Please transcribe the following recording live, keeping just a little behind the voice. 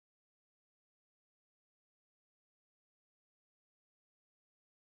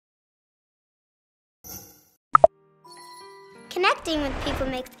Connecting with people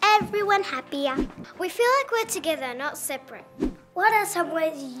makes everyone happier. We feel like we're together, not separate. What are some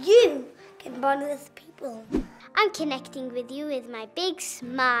ways you can bond with people? I'm connecting with you with my big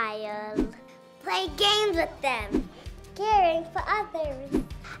smile. Play games with them. Caring for others.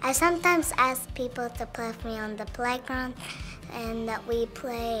 I sometimes ask people to play with me on the playground, and that we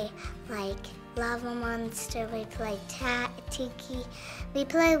play like Lava Monster, we play Tiki.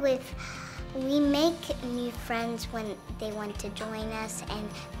 We make new friends when they want to join us and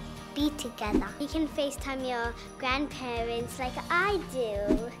be together. You can FaceTime your grandparents like I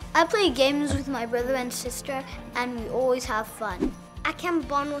do. I play games with my brother and sister, and we always have fun. I can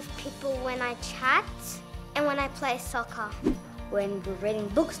bond with people when I chat and when I play soccer. When we're reading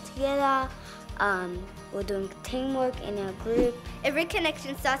books together, we're doing teamwork in a group. Every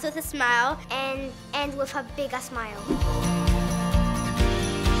connection starts with a smile and ends with a bigger smile.